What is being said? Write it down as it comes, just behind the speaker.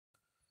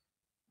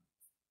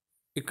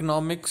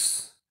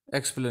Economics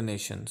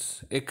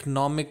explanations,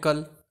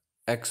 economical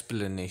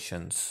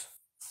explanations.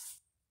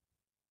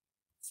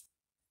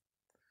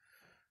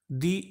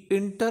 The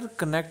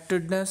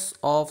interconnectedness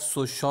of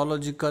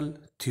sociological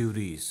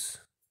theories.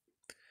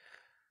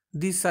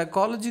 The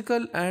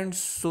psychological and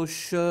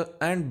social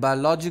and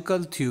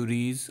biological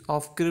theories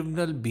of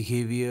criminal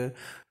behavior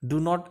do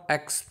not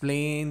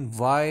explain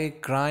why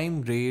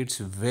crime rates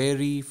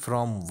vary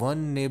from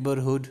one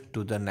neighborhood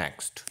to the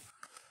next,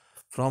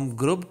 from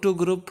group to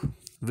group,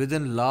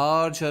 within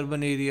large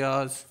urban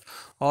areas,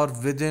 or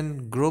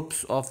within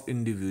groups of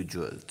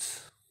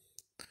individuals.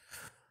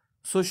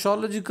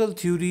 Sociological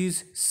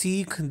theories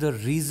seek the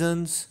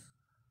reasons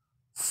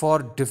for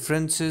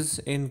differences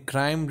in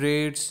crime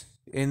rates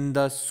in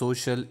the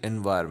social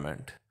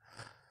environment.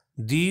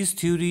 These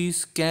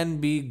theories can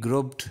be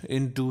grouped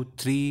into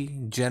three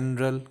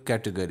general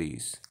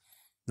categories.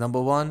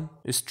 Number one,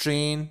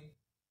 strain.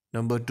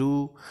 Number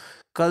two,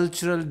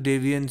 cultural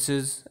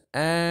deviances.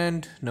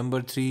 And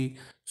number three,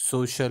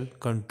 social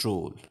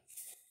control.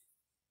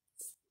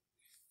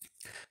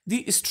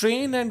 The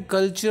strain and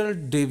cultural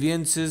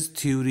deviances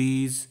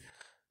theories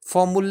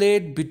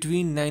formulate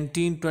between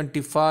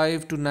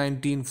 1925 to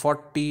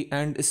 1940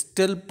 and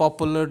still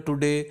popular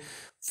today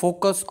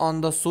focus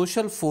on the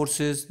social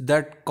forces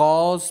that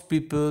cause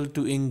people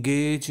to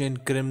engage in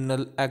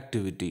criminal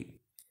activity.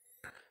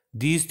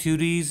 These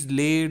theories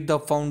laid the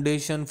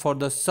foundation for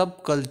the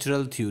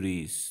subcultural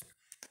theories.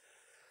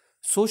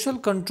 Social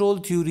control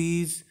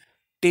theories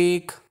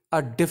take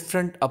a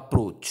different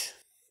approach.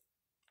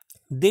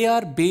 They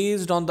are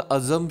based on the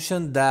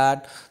assumption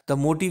that the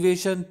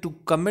motivation to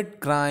commit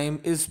crime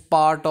is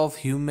part of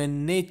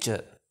human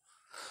nature.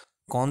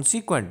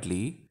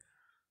 Consequently,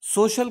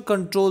 social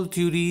control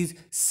theories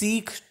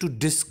seek to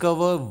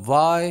discover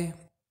why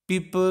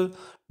people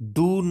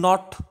do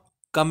not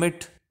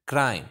commit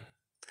crime.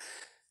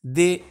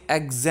 They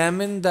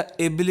examine the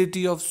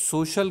ability of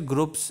social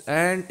groups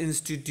and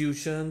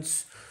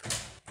institutions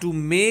to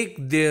make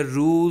their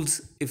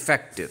rules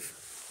effective.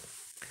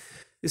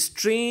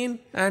 Strain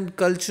and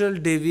cultural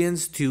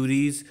deviance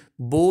theories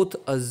both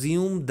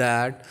assume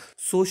that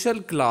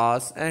social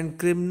class and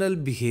criminal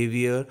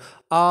behavior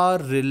are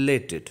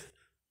related,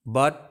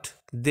 but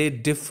they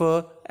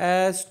differ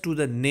as to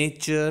the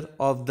nature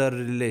of the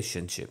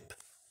relationship.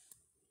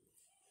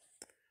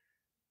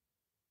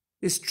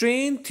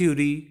 Strain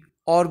theory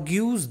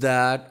argues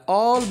that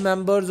all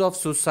members of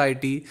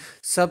society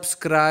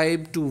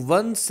subscribe to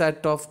one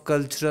set of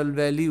cultural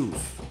values,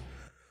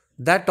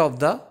 that of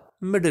the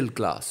middle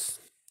class.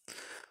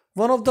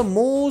 One of the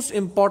most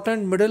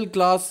important middle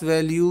class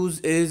values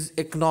is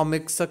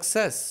economic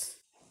success.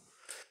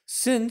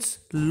 Since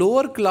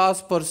lower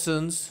class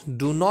persons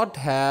do not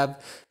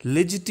have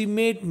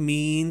legitimate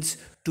means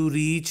to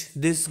reach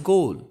this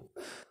goal,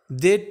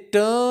 they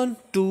turn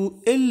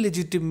to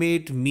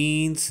illegitimate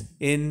means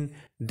in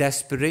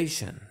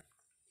desperation.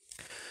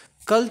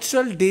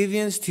 Cultural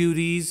deviance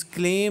theories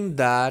claim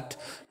that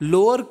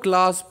lower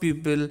class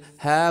people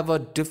have a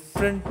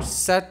different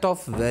set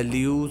of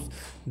values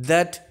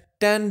that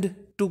tend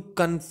to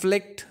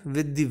conflict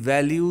with the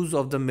values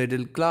of the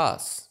middle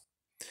class.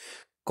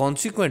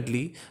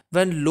 Consequently,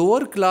 when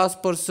lower class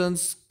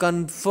persons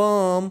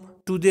conform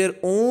to their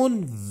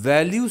own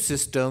value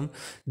system,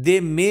 they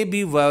may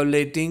be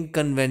violating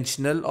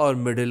conventional or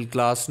middle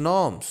class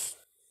norms.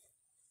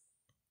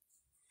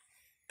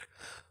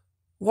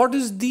 What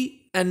is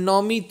the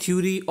anomie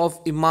theory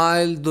of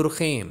Emile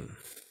Durkheim?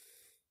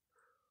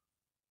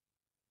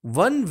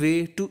 One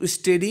way to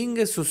studying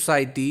a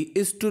society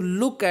is to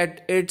look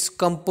at its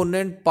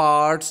component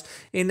parts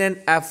in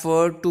an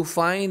effort to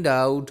find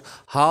out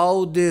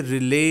how they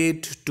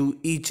relate to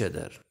each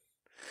other.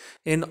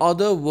 In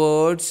other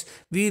words,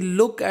 we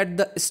look at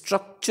the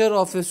structure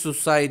of a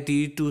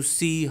society to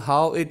see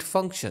how it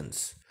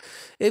functions.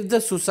 If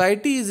the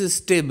society is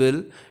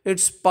stable,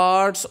 its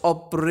parts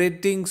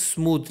operating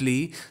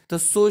smoothly, the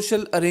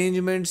social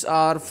arrangements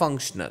are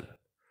functional.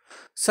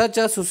 Such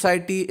a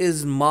society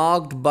is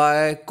marked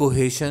by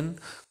cohesion,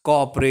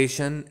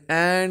 cooperation,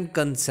 and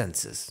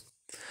consensus.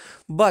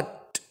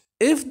 But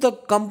if the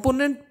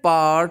component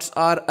parts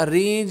are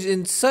arranged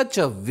in such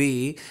a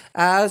way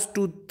as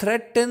to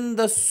threaten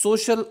the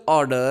social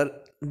order,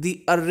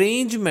 the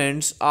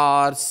arrangements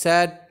are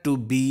said to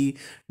be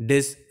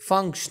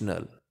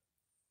dysfunctional.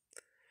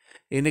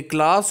 In a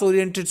class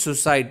oriented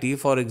society,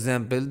 for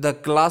example, the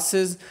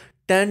classes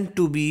tend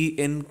to be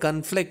in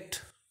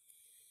conflict.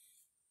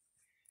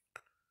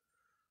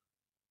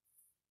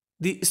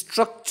 The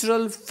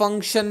structural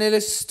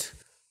functionalist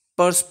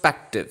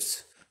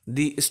perspectives.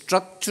 The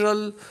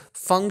structural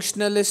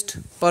functionalist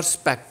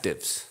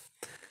perspectives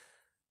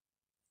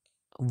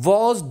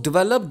was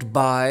developed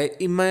by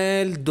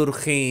Emile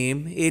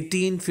Durkheim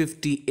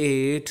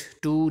 1858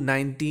 to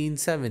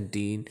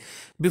 1917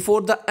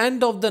 before the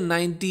end of the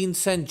 19th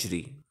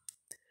century.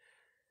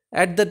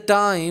 At the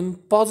time,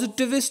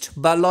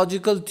 positivist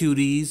biological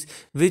theories,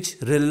 which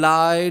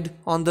relied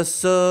on the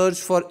search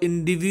for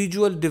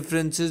individual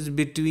differences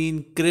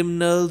between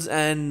criminals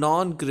and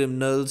non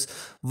criminals,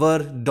 were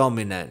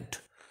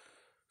dominant.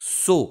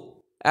 So,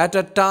 at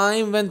a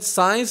time when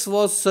science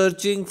was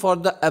searching for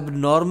the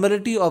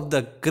abnormality of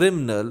the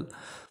criminal,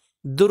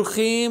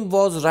 Durkheim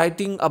was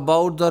writing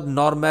about the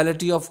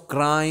normality of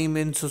crime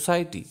in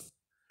society.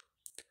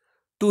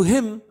 To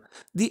him,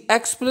 the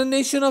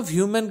explanation of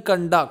human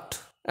conduct,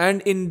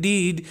 and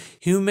indeed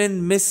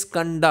human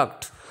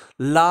misconduct,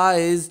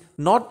 lies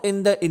not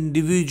in the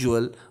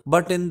individual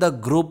but in the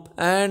group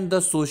and the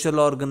social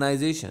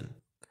organization.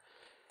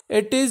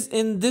 It is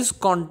in this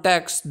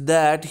context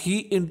that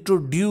he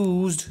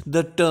introduced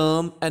the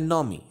term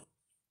anomie,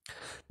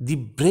 the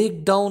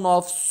breakdown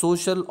of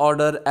social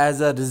order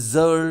as a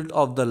result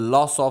of the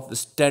loss of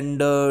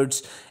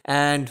standards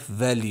and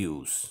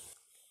values.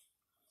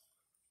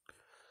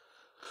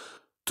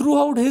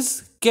 Throughout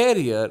his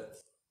career,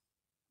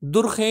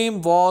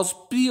 Durkheim was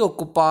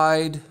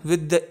preoccupied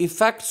with the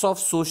effects of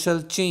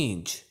social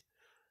change.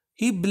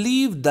 He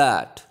believed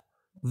that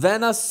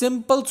when a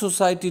simple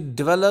society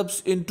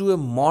develops into a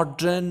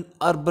modern,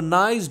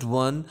 urbanized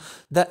one,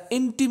 the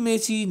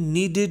intimacy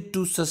needed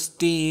to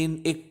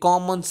sustain a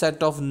common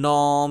set of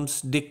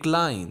norms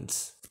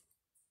declines.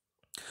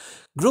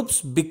 Groups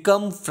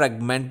become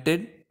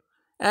fragmented,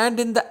 and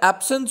in the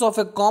absence of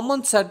a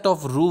common set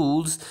of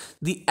rules,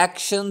 the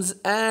actions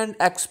and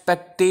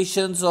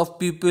expectations of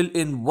people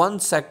in one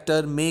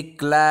sector may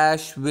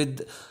clash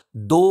with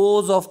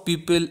those of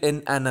people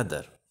in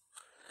another.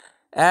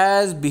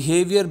 As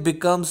behavior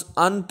becomes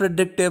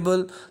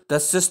unpredictable, the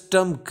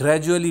system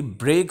gradually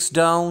breaks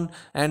down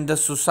and the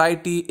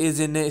society is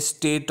in a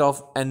state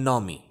of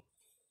anomie.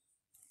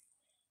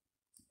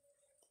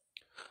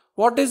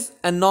 What is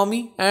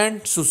anomie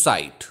and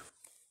suicide?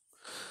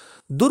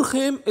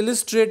 Durkheim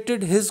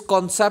illustrated his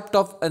concept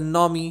of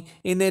anomie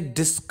in a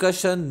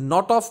discussion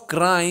not of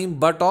crime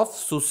but of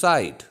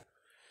suicide.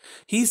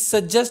 He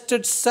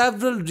suggested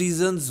several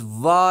reasons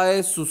why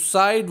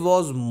suicide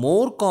was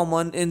more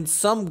common in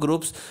some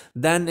groups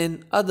than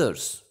in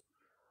others.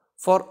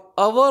 For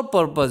our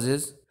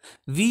purposes,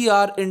 we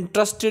are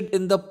interested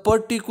in the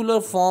particular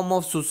form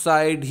of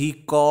suicide he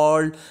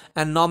called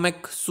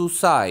anomic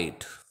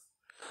suicide.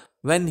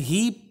 When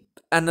he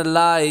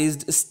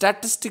analyzed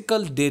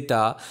statistical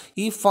data,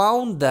 he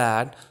found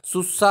that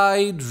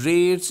suicide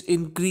rates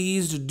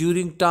increased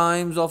during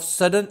times of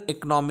sudden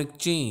economic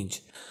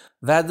change,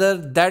 whether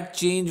that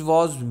change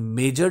was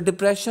major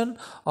depression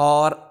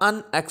or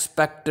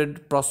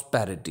unexpected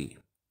prosperity.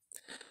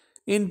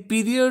 In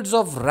periods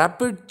of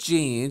rapid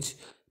change,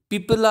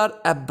 people are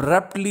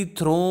abruptly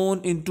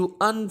thrown into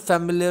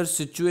unfamiliar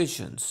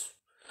situations.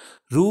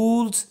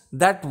 Rules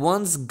that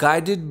once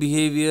guided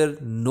behavior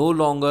no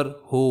longer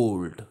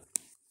hold.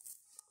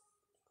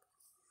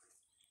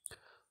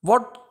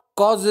 What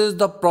causes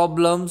the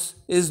problems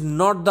is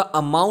not the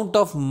amount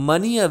of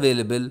money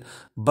available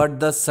but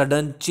the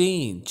sudden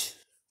change.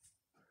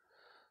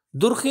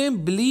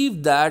 Durkheim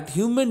believed that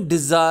human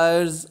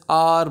desires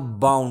are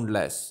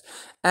boundless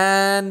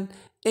and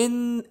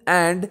in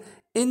and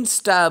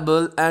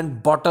instable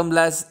and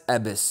bottomless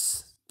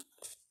abyss.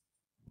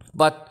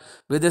 But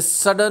with a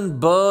sudden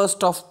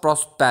burst of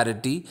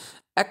prosperity,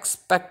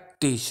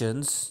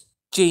 expectations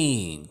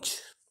change.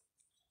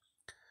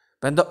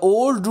 When the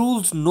old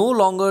rules no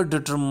longer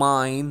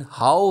determine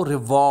how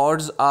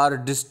rewards are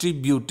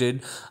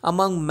distributed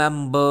among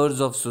members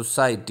of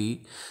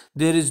society,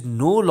 there is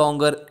no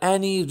longer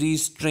any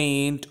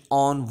restraint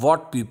on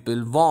what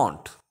people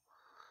want.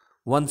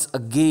 Once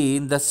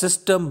again, the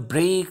system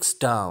breaks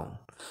down.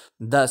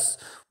 Thus,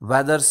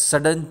 whether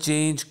sudden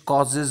change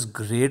causes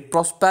great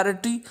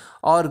prosperity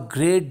or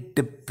great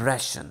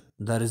depression,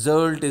 the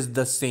result is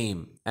the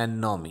same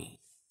anomie.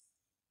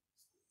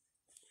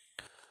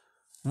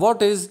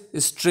 What is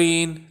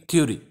strain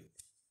theory?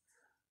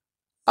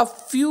 A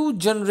few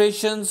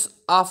generations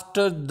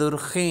after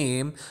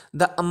Durkheim,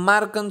 the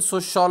American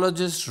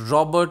sociologist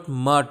Robert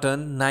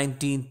Merton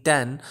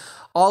 1910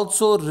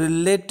 also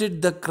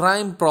related the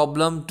crime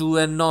problem to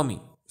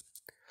anomie.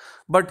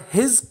 But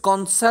his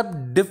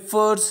concept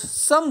differs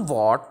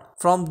somewhat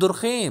from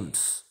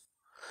Durkheim's.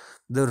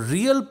 The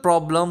real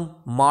problem,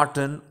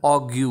 Martin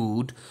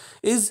argued,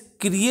 is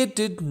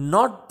created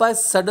not by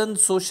sudden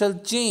social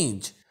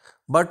change,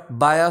 but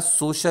by a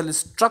social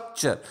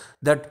structure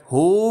that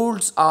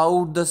holds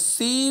out the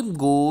same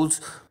goals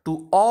to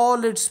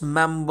all its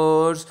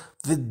members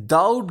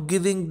without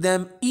giving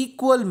them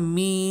equal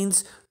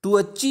means to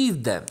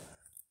achieve them.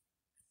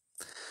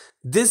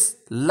 This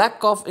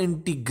lack of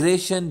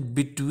integration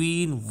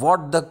between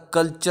what the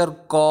culture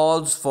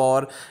calls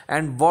for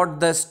and what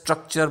the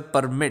structure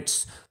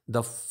permits,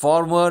 the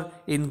former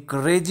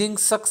encouraging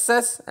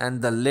success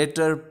and the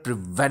latter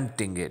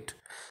preventing it,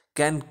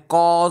 can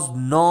cause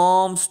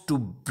norms to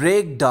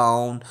break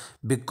down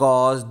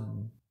because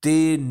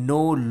they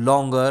no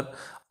longer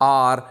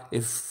are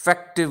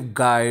effective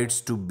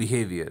guides to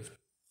behavior.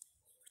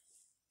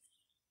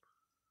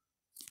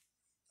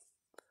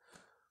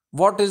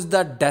 What is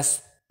the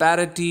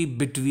disparity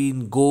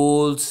between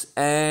goals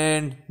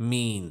and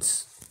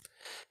means?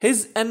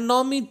 His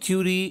anomie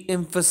theory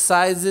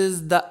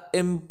emphasizes the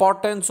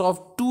importance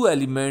of two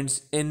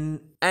elements in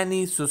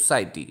any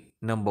society.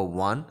 Number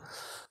one,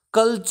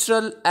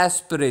 cultural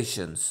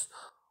aspirations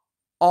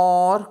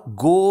or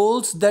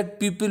goals that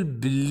people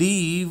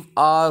believe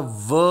are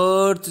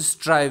worth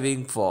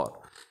striving for.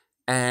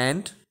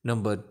 And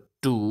number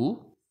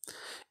two,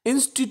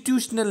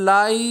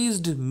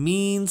 institutionalized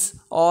means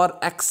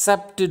or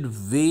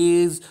accepted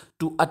ways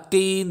to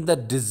attain the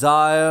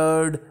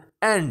desired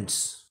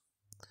ends.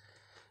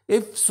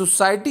 If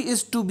society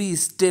is to be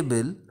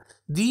stable,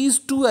 these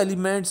two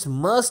elements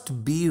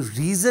must be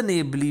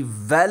reasonably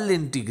well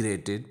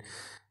integrated.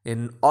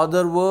 In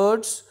other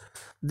words,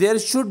 there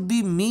should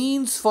be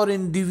means for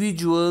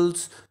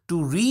individuals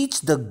to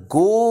reach the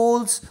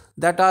goals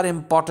that are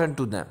important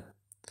to them.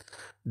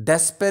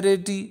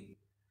 Disparity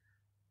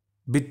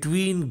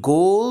between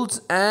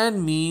goals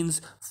and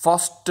means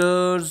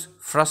fosters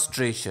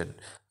frustration,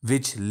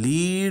 which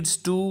leads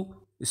to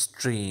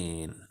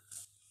strain.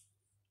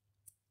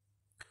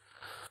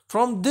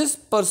 From this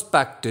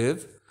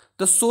perspective,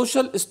 the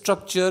social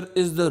structure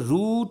is the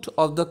root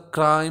of the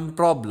crime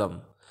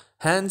problem.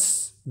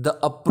 Hence,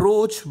 the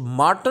approach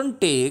Martin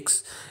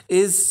takes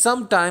is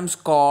sometimes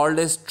called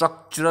a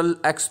structural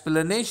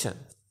explanation.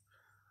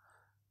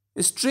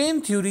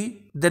 Strain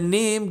theory, the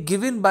name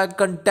given by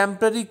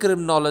contemporary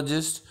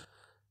criminologists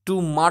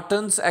to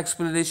Martin's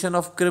explanation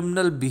of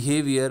criminal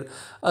behavior,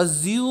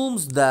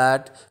 assumes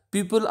that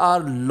people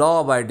are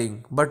law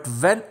abiding but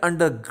when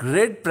under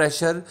great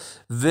pressure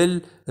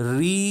will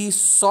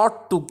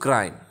resort to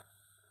crime.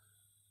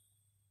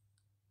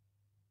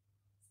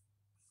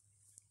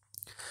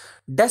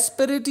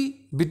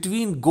 Disparity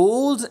between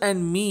goals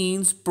and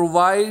means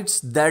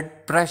provides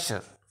that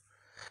pressure.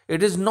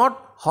 It is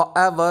not,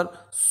 however,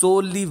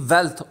 solely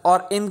wealth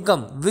or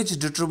income which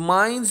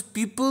determines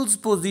people's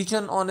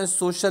position on a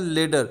social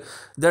ladder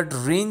that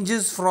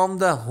ranges from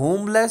the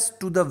homeless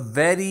to the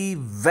very,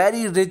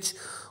 very rich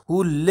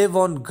who live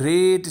on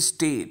great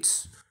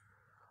estates.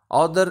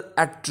 Other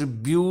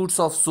attributes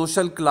of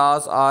social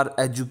class are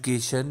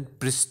education,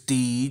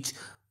 prestige,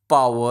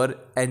 power,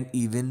 and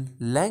even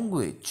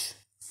language.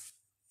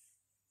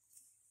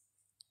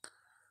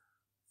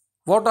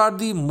 What are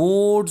the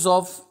modes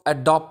of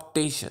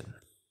adaptation?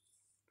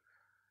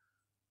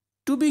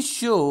 To be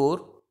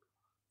sure,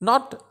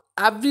 not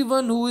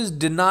everyone who is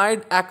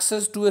denied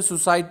access to a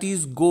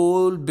society's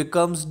goal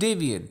becomes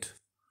deviant.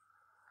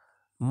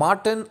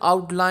 Martin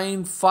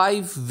outlined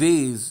 5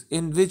 ways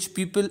in which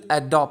people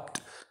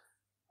adopt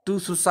to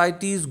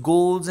society's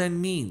goals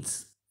and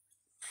means.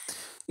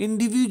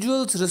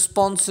 Individuals'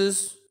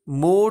 responses,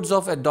 modes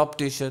of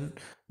adaptation,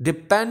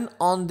 depend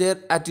on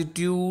their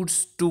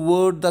attitudes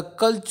toward the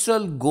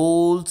cultural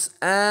goals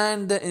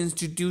and the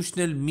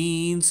institutional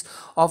means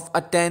of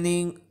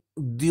attaining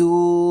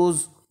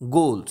those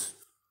goals.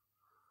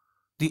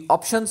 The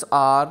options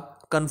are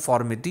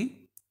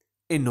conformity,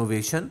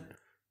 innovation,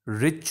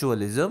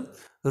 ritualism,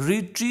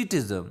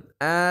 retreatism,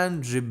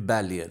 and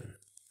rebellion.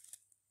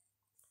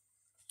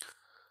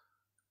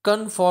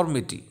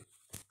 Conformity.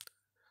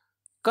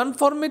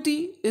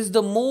 Conformity is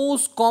the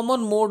most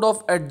common mode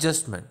of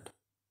adjustment.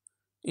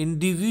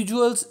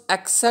 Individuals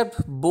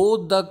accept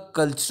both the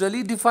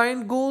culturally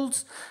defined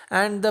goals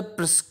and the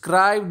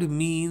prescribed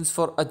means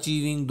for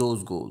achieving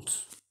those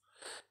goals.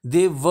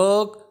 They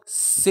work,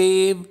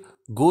 save,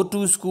 go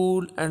to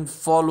school, and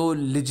follow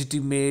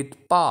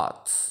legitimate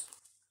paths.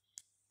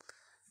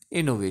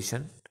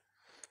 Innovation.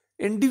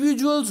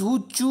 Individuals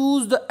who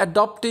choose the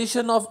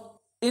adaptation of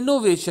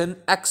innovation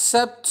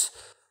accept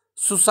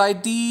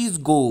society's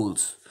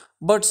goals,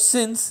 but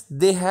since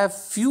they have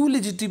few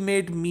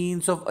legitimate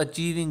means of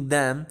achieving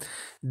them,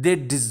 they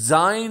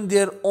design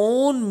their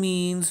own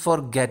means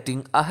for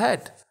getting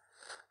ahead.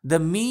 The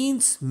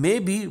means may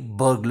be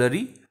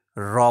burglary,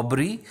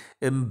 robbery,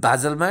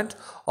 embezzlement,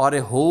 or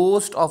a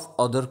host of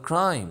other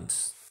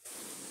crimes.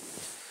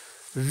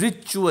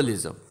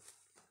 Ritualism.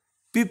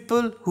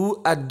 People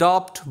who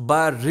adopt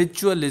by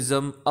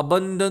ritualism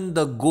abandon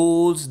the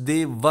goals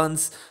they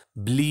once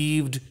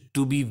believed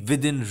to be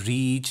within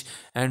reach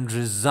and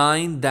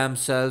resign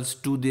themselves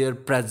to their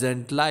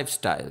present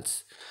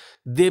lifestyles.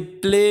 They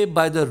play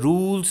by the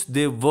rules,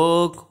 they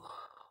work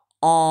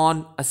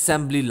on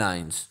assembly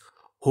lines,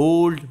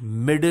 hold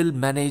middle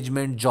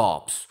management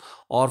jobs,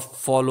 or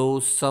follow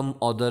some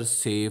other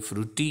safe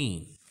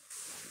routine.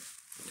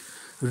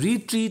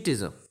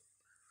 Retreatism.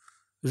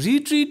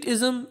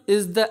 Retreatism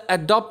is the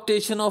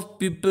adaptation of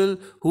people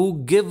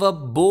who give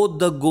up both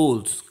the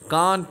goals,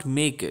 can't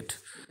make it,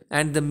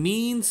 and the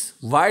means,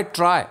 why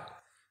try,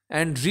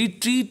 and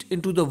retreat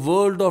into the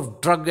world of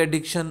drug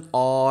addiction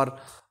or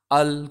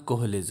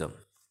alcoholism.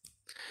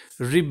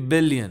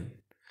 Rebellion.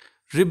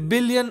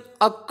 Rebellion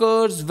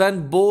occurs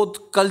when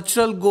both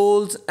cultural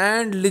goals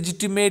and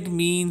legitimate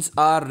means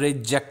are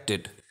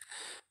rejected.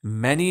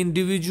 Many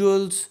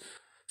individuals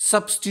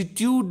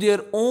substitute their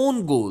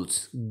own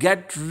goals,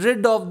 get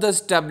rid of the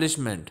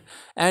establishment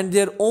and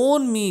their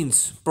own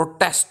means,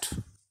 protest.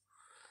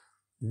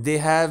 They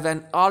have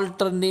an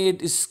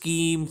alternate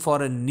scheme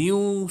for a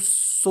new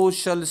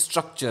social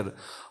structure,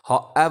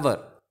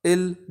 however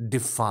ill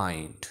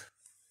defined.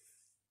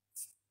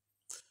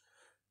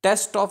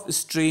 Test of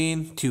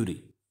strain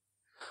theory.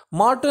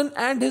 Martin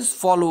and his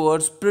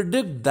followers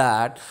predict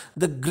that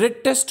the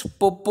greatest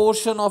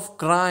proportion of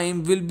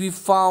crime will be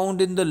found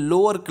in the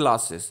lower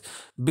classes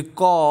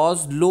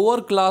because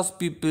lower class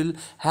people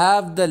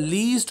have the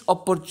least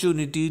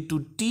opportunity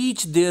to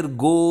teach their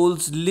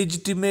goals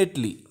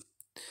legitimately.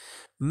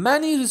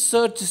 Many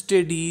research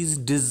studies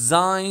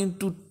designed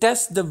to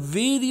test the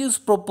various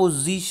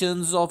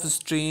propositions of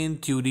strain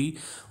theory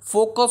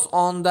focus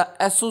on the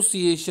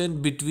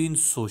association between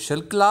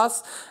social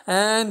class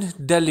and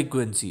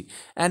delinquency,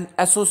 an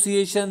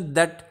association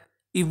that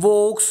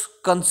evokes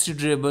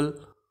considerable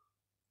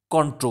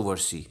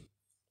controversy.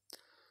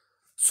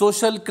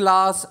 Social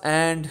class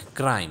and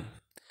crime.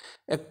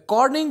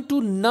 According to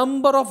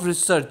number of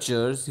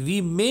researchers, we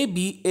may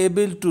be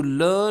able to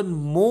learn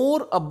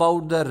more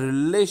about the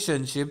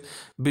relationship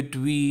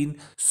between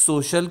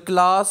social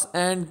class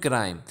and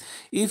crime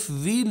if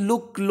we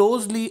look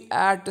closely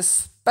at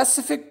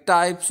specific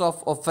types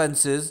of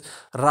offenses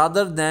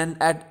rather than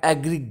at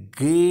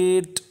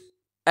aggregate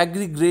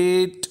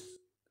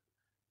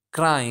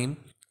crime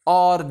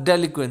or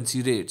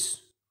delinquency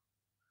rates.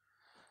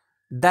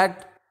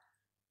 That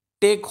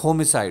take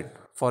homicide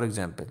for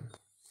example.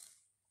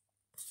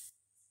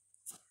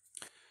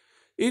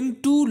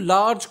 In two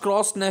large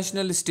cross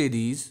national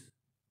studies,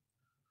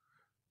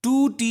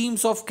 two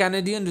teams of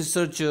Canadian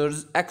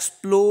researchers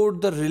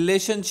explored the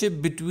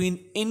relationship between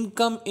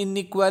income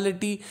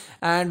inequality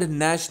and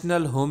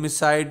national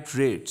homicide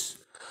rates.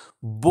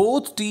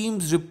 Both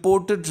teams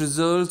reported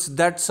results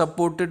that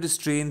supported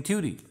strain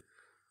theory.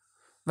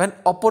 When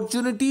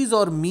opportunities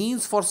or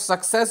means for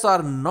success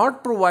are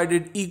not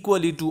provided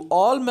equally to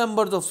all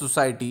members of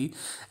society,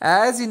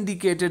 as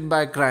indicated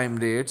by crime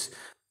rates,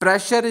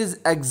 pressure is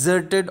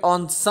exerted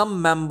on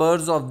some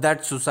members of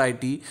that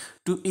society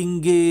to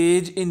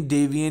engage in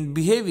deviant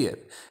behavior.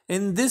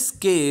 In this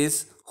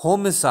case,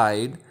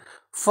 homicide.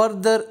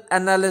 Further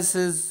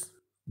analysis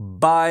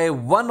by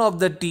one of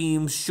the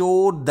teams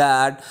showed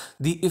that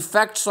the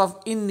effects of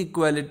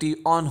inequality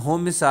on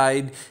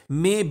homicide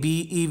may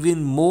be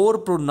even more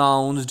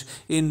pronounced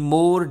in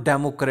more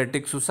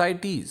democratic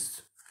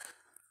societies.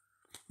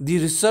 The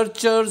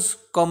researchers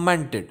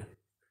commented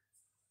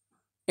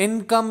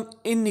income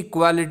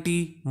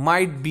inequality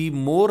might be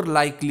more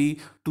likely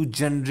to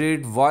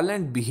generate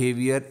violent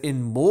behavior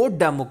in more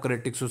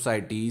democratic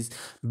societies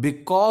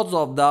because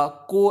of the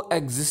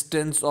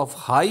coexistence of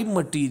high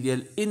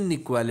material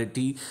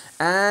inequality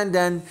and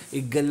an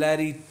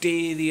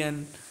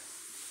egalitarian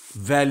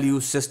value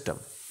system.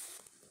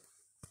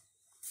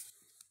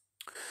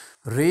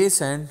 Race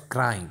and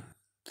crime.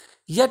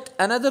 Yet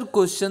another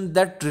question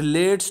that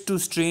relates to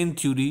strain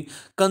theory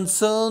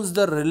concerns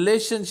the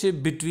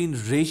relationship between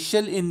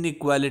racial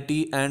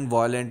inequality and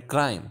violent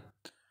crime.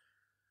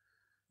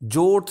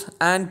 Jorth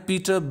and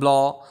Peter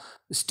Blau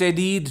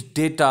studied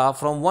data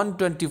from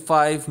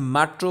 125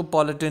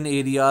 metropolitan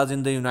areas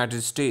in the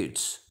United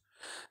States.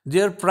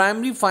 Their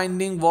primary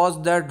finding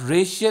was that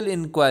racial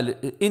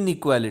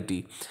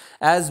inequality,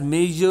 as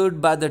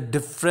measured by the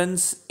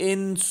difference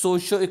in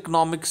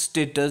socioeconomic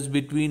status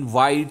between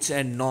whites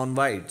and non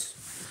whites,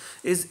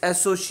 is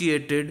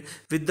associated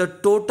with the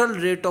total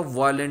rate of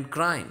violent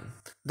crime.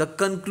 The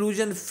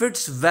conclusion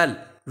fits well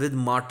with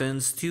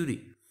Martin's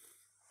theory.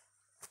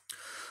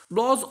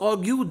 Laws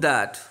argue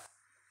that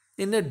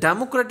in a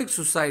democratic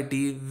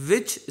society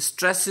which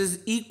stresses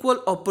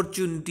equal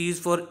opportunities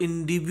for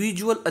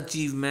individual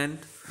achievement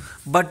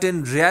but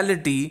in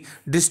reality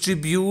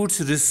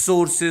distributes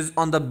resources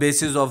on the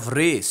basis of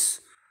race,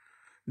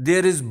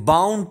 there is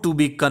bound to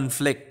be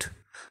conflict.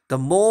 The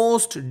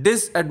most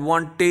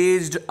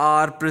disadvantaged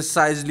are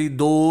precisely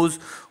those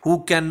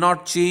who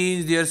cannot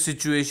change their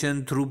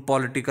situation through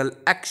political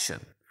action.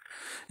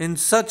 In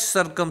such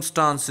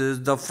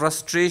circumstances, the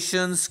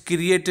frustrations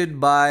created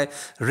by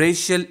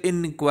racial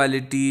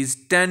inequalities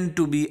tend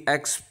to be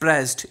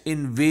expressed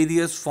in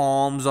various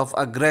forms of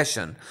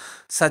aggression,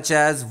 such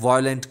as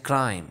violent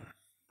crime.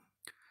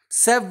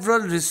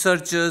 Several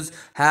researchers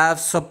have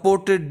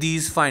supported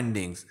these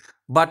findings,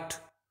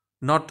 but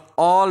not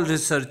all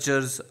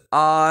researchers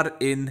are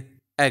in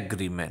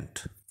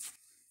agreement.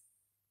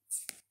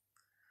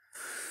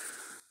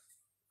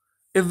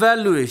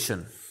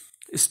 Evaluation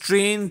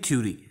strain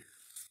theory.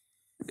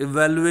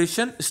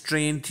 Evaluation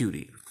strain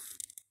theory.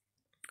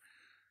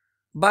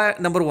 By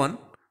number one,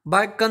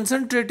 by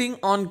concentrating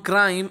on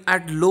crime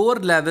at lower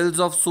levels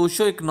of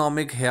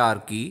socio-economic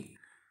hierarchy,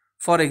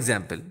 for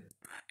example,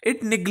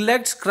 it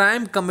neglects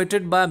crime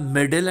committed by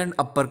middle and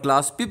upper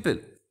class people.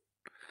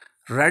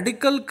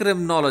 Radical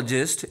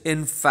criminologists,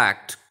 in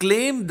fact,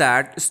 claim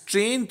that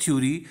strain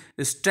theory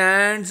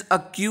stands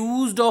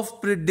accused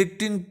of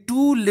predicting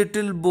too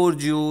little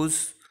bourgeois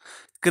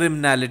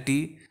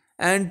criminality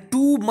and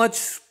too much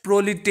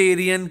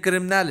proletarian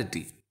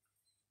criminality.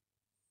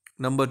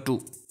 Number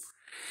two,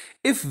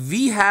 if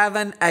we have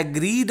an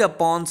agreed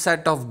upon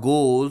set of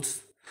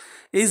goals,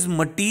 is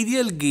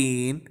material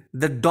gain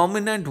the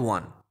dominant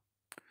one?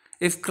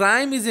 If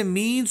crime is a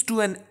means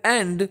to an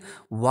end,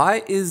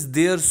 why is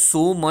there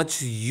so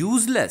much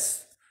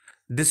useless,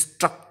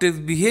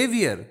 destructive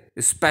behavior,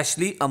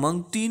 especially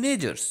among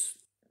teenagers?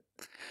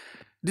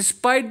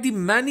 Despite the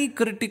many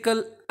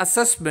critical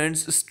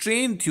assessments,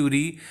 strain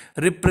theory,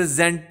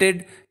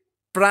 represented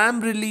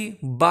primarily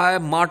by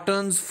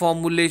Martin's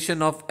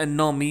formulation of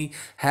anomie,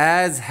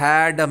 has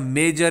had a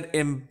major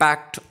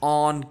impact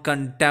on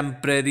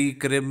contemporary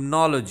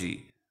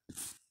criminology.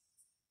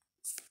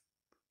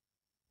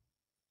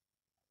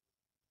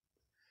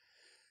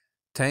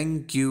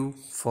 Thank you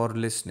for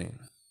listening.